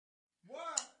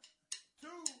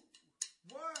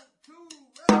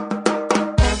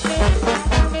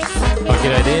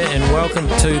welcome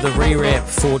to the rewrap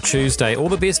for Tuesday. All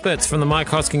the best bits from the Mike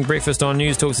Hosking Breakfast on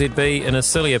News Talk ZB in a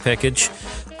sillier package.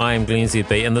 I am Glenn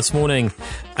ZB, and this morning,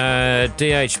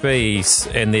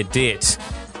 DHBs and their debt.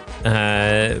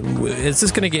 Is this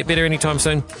going to get better anytime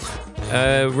soon?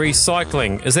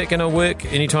 Recycling, is that going to work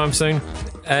anytime soon?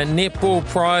 Netball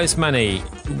prize money,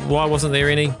 why wasn't there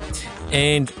any?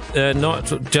 And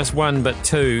not just one but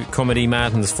two comedy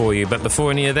Martins for you. But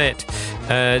before any of that,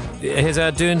 has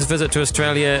Ardern's visit to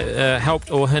Australia helped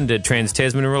or hindered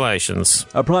trans-Tasman relations?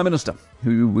 Our Prime Minister,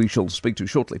 who we shall speak to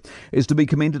shortly, is to be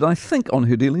commended, I think, on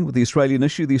her dealing with the Australian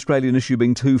issue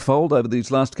being twofold over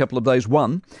these last couple of days.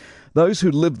 One, those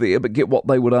who live there but get what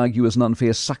they would argue is an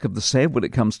unfair suck of the sab when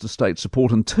it comes to state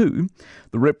support. And two,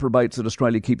 the reprobates that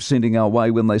Australia keeps sending our way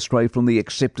when they stray from the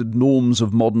accepted norms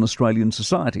of modern Australian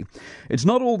society. It's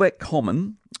not all that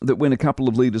common that when a couple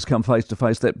of leaders come face to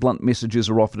face that blunt messages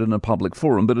are offered in a public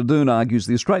forum, but Ardern argues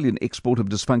the Australian export of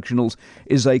dysfunctionals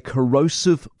is a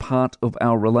corrosive part of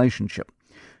our relationship.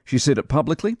 She said it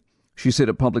publicly. She said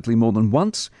it publicly more than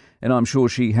once, and I'm sure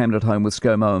she hammered it home with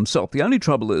ScoMo himself. The only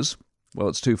trouble is, well,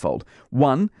 it's twofold.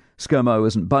 One, ScoMo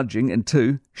isn't budging, and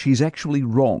two, she's actually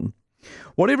wrong.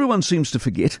 What everyone seems to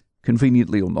forget,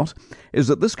 conveniently or not, is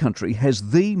that this country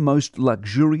has the most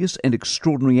luxurious and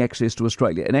extraordinary access to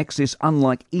Australia, an access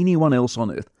unlike anyone else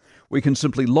on earth. We can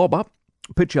simply lob up,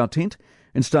 pitch our tent,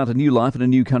 and start a new life in a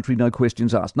new country, no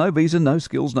questions asked. No visa, no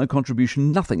skills, no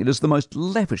contribution, nothing. It is the most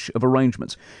lavish of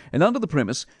arrangements. And under the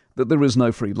premise that there is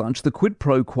no free lunch, the quid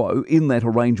pro quo in that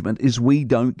arrangement is we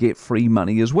don't get free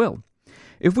money as well.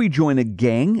 If we join a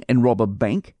gang and rob a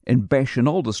bank and bash an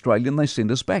old Australian, they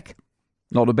send us back.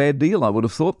 Not a bad deal, I would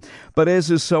have thought. But as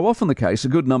is so often the case, a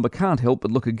good number can't help but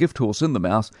look a gift horse in the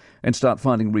mouth and start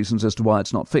finding reasons as to why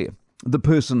it's not fair. The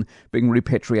person being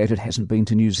repatriated hasn't been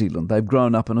to New Zealand. They've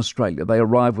grown up in Australia. They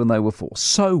arrived when they were 4.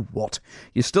 So what?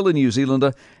 You're still a New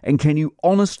Zealander, and can you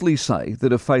honestly say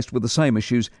that if faced with the same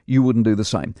issues, you wouldn't do the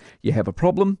same? You have a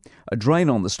problem, a drain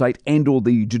on the state and or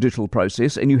the judicial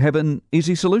process, and you have an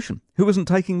easy solution. Who isn't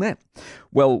taking that?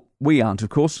 Well, we aren't, of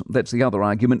course. That's the other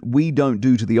argument. We don't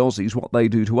do to the Aussies what they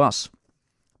do to us.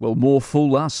 Well, more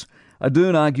fool us.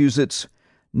 Ardern argues it's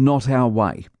not our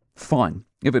way. Fine.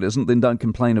 If it isn't, then don't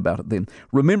complain about it then.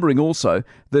 Remembering also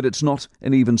that it's not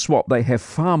an even swap. They have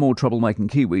far more trouble-making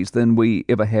Kiwis than we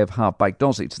ever have half-baked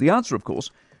Aussies. The answer, of course,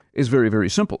 is very,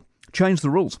 very simple. Change the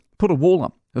rules. Put a wall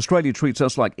up. Australia treats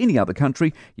us like any other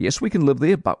country. Yes, we can live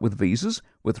there, but with visas,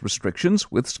 with restrictions,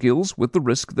 with skills, with the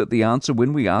risk that the answer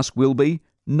when we ask will be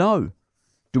no.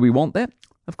 Do we want that?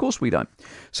 Of course we don't.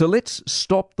 So let's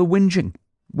stop the whinging.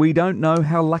 We don't know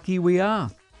how lucky we are,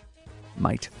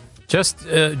 mate. Just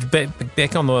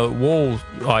back on the wall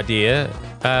idea,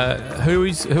 who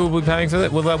will be paying for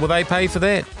that? Will they pay for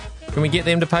that? Can we get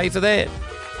them to pay for that?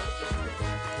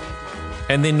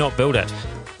 And then not build it?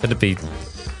 That'd be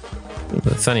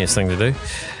the funniest thing to do.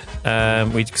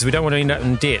 Because we don't want to end up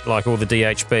in debt like all the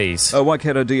DHBs.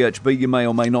 Waikato DHB, you may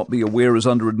or may not be aware, is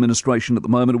under administration at the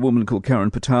moment. A woman called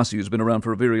Karen Patasi, who's been around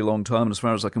for a very long time, and as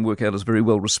far as I can work out is very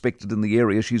well respected in the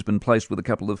area. She's been placed with a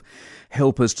couple of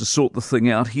helpers to sort the thing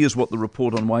out. Here's what the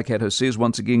report on Waikato says.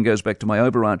 Once again, goes back to my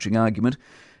overarching argument,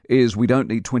 is we don't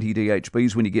need 20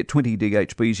 DHBs. When you get 20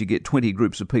 DHBs, you get 20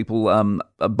 groups of people,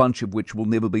 a bunch of which will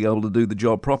never be able to do the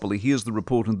job properly. Here's the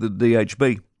report on the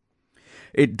DHB.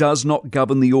 It does not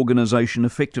govern the organisation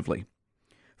effectively.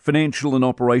 Financial and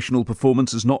operational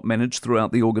performance is not managed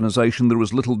throughout the organisation. There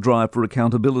is little drive for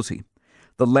accountability.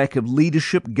 The lack of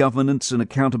leadership, governance and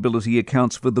accountability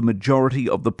accounts for the majority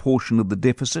of the portion of the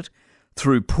deficit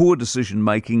through poor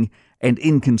decision-making and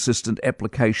inconsistent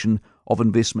application of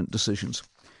investment decisions.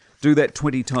 Do that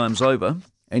 20 times over,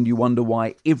 and you wonder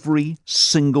why every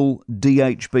single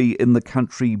DHB in the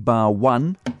country, bar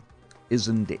one, is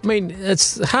in debt. I mean,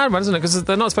 it's a hard one, isn't it? Because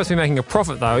they're not supposed to be making a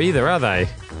profit, though, either, are they?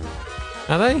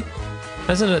 Are they?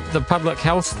 Isn't it the public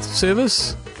health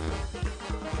service?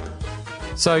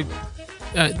 So,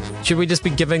 should we just be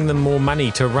giving them more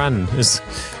money to run?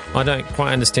 I don't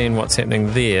quite understand what's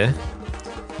happening there.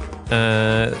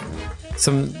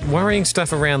 Some worrying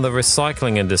stuff around the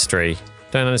recycling industry.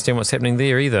 Don't understand what's happening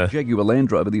there either. Jaguar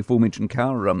Land Rover, the aforementioned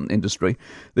car industry,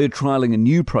 they're trialling a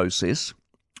new process,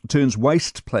 turns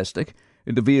waste plastic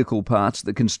into vehicle parts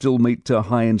that can still meet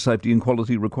high-end safety and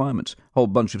quality requirements. A whole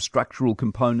bunch of structural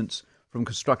components, from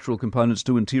structural components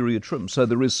to interior trim. So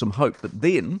there is some hope. But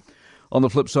then, on the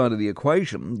flip side of the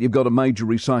equation, you've got a major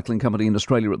recycling company in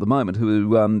Australia at the moment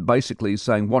who basically is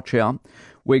saying, watch out,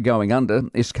 we're going under.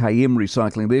 SKM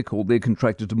Recycling, they're called. They're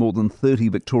contracted to more than 30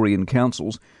 Victorian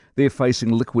councils. They're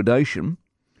facing liquidation.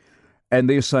 And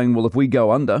they're saying, well, if we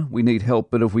go under, we need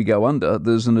help, but if we go under,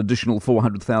 there's an additional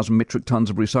 400,000 metric tonnes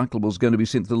of recyclables going to be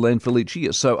sent to the landfill each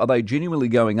year. So are they genuinely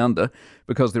going under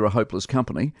because they're a hopeless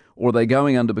company, or are they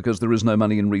going under because there is no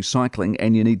money in recycling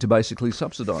and you need to basically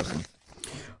subsidise them?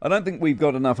 I don't think we've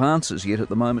got enough answers yet at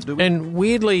the moment, do we? And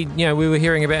weirdly, we were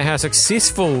hearing about how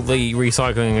successful the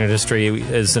recycling industry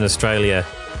is in Australia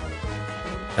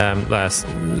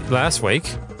last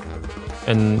week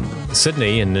in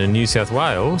Sydney and in New South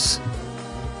Wales.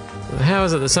 How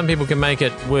is it that some people can make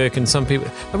it work and some people...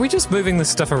 Are we just moving this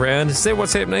stuff around? Is that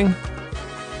what's happening?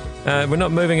 We're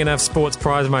not moving enough sports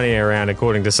prize money around,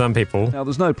 according to some people. Now,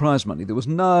 there's no prize money. There was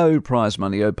no prize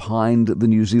money, opined the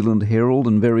New Zealand Herald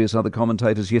and various other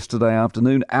commentators yesterday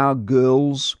afternoon. Our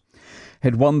girls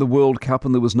had won the World Cup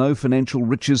and there was no financial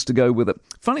riches to go with it.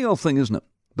 Funny old thing, isn't it?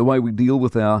 The way we deal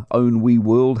with our own wee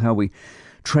world, how we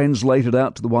translate it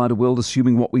out to the wider world,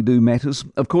 assuming what we do matters.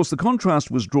 Of course, the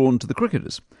contrast was drawn to the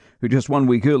cricketers, who just 1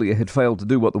 week earlier had failed to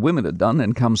do what the women had done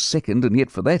and come second, and yet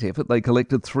for that effort they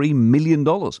collected $3 million.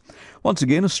 Once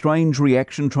again, a strange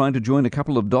reaction trying to join a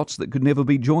couple of dots that could never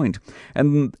be joined.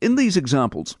 And in these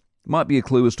examples might be a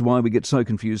clue as to why we get so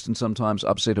confused and sometimes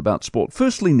upset about sport.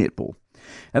 Firstly, netball.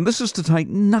 And this is to take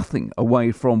nothing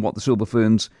away from what the Silver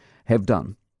Ferns have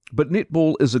done. But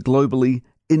netball is a globally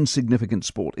insignificant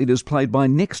sport. It is played by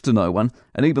next to no one,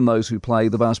 and even those who play,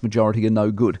 the vast majority, are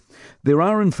no good. There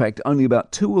are, in fact, only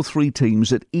about 2 or 3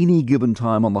 teams at any given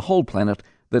time on the whole planet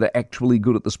that are actually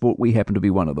good at the sport. We happen to be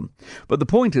one of them. But the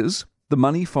point is, the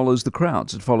money follows the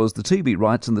crowds. It follows the TV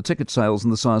rights and the ticket sales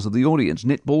and the size of the audience.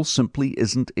 Netball simply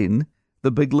isn't in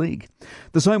the big league.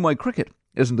 The same way cricket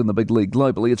isn't in the big league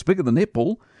globally. It's bigger than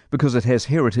netball because it has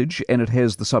heritage and it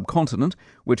has the subcontinent,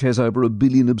 which has over 1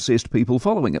 billion obsessed people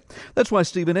following it. That's why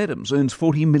Steven Adams earns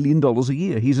 $40 million a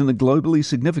year. He's in a globally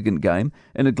significant game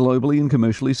in a globally and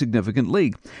commercially significant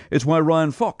league. It's why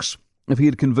Ryan Fox, if he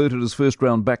had converted his first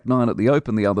round back nine at the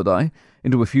Open the other day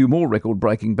into a few more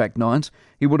record-breaking back nines,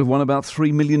 he would have won about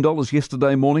 $3 million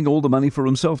yesterday morning, all the money for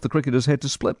himself the cricketers had to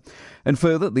split. And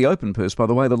further, the Open purse, by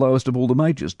the way, the lowest of all the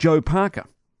majors. Joe Parker,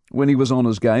 when he was on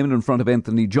his game and in front of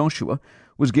Anthony Joshua,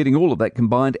 was getting all of that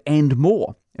combined and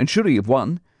more. And should he have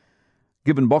won,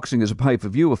 given boxing as a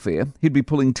pay-per-view affair, he'd be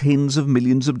pulling tens of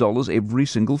millions of dollars every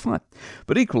single fight.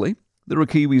 But equally, there are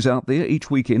Kiwis out there each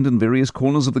weekend in various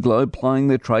corners of the globe plying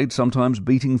their trade, sometimes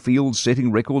beating fields,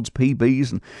 setting records,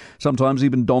 PBs, and sometimes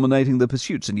even dominating the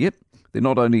pursuits. And yet, they're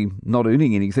not only not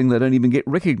earning anything, they don't even get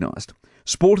recognised.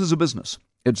 Sport is a business.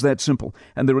 It's that simple.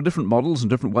 And there are different models and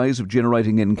different ways of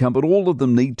generating income, but all of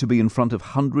them need to be in front of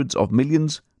hundreds of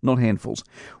millions, not handfuls.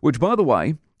 Which, by the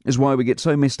way, is why we get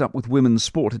so messed up with women's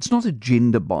sport. It's not a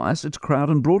gender bias, it's crowd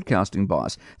and broadcasting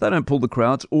bias. They don't pull the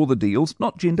crowds or the deals,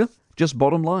 not gender, just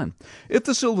bottom line. If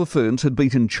the Silver Ferns had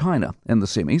beaten China in the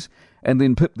semis and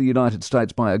then pipped the United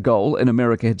States by a goal and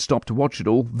America had stopped to watch it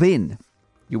all, then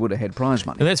you would have had prize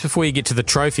money. And that's before you get to the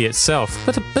trophy itself.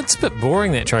 But it's a bit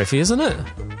boring, that trophy, isn't it?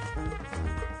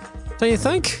 Don't you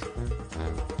think?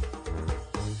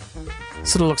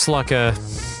 Sort of looks like a...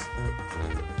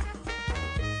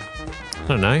 I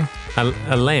don't know,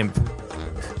 a lamp.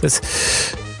 I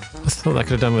thought they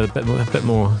could have done with a bit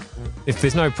more. If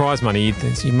there's no prize money,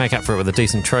 you make up for it with a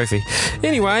decent trophy.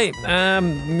 Anyway,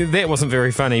 that wasn't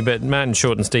very funny, but Martin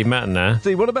Short and Steve Martin are.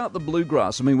 See, what about the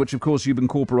bluegrass? I mean, which of course you've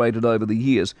incorporated over the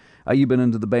years. You've been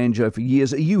into the banjo for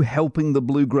years. Are you helping the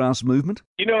bluegrass movement?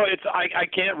 You know, I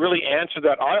can't really answer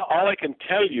that. All I can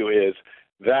tell you is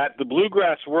that the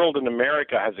bluegrass world in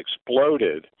America has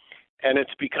exploded, and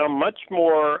it's become much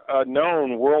more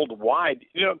known worldwide.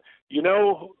 You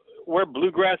know where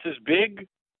bluegrass is big?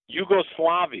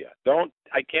 Yugoslavia.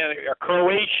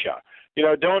 Croatia.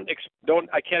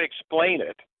 I can't explain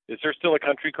it. Is there still a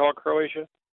country called Croatia?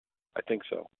 I think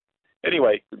so.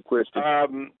 Anyway, good question.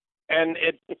 And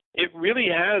it really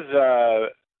has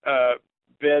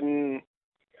been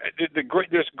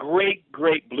there's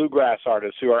great bluegrass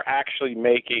artists who are actually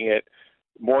making it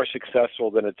more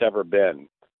successful than it's ever been.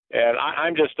 And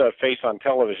I'm just a face on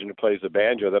television who plays the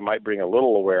banjo that might bring a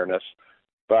little awareness,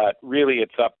 but really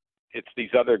it's these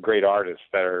other great artists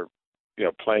that are,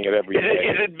 playing it every day.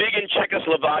 Is it big in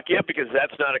Czechoslovakia? Because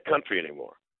that's not a country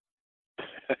anymore.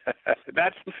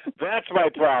 That's my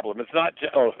problem. It's not.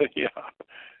 Oh, yeah.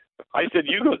 I said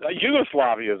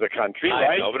Yugoslavia is a country,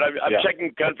 right? I know, but I'm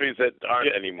checking countries that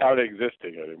aren't anymore. Aren't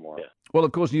existing anymore. Yeah. Well,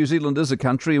 of course, New Zealand is a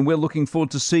country, and we're looking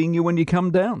forward to seeing you when you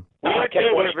come down.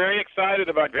 We're very excited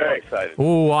about Very excited.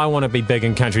 Oh, I want to be big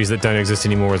in countries that don't exist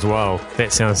anymore as well.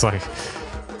 That sounds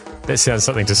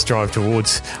something to strive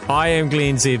towards. I am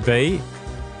Glenn ZB.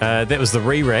 That was the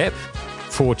rewrap.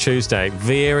 for Tuesday.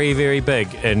 Very, very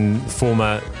big in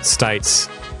former states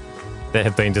that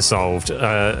have been dissolved.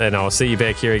 And I'll see you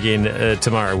back here again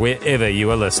tomorrow, wherever you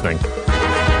are listening.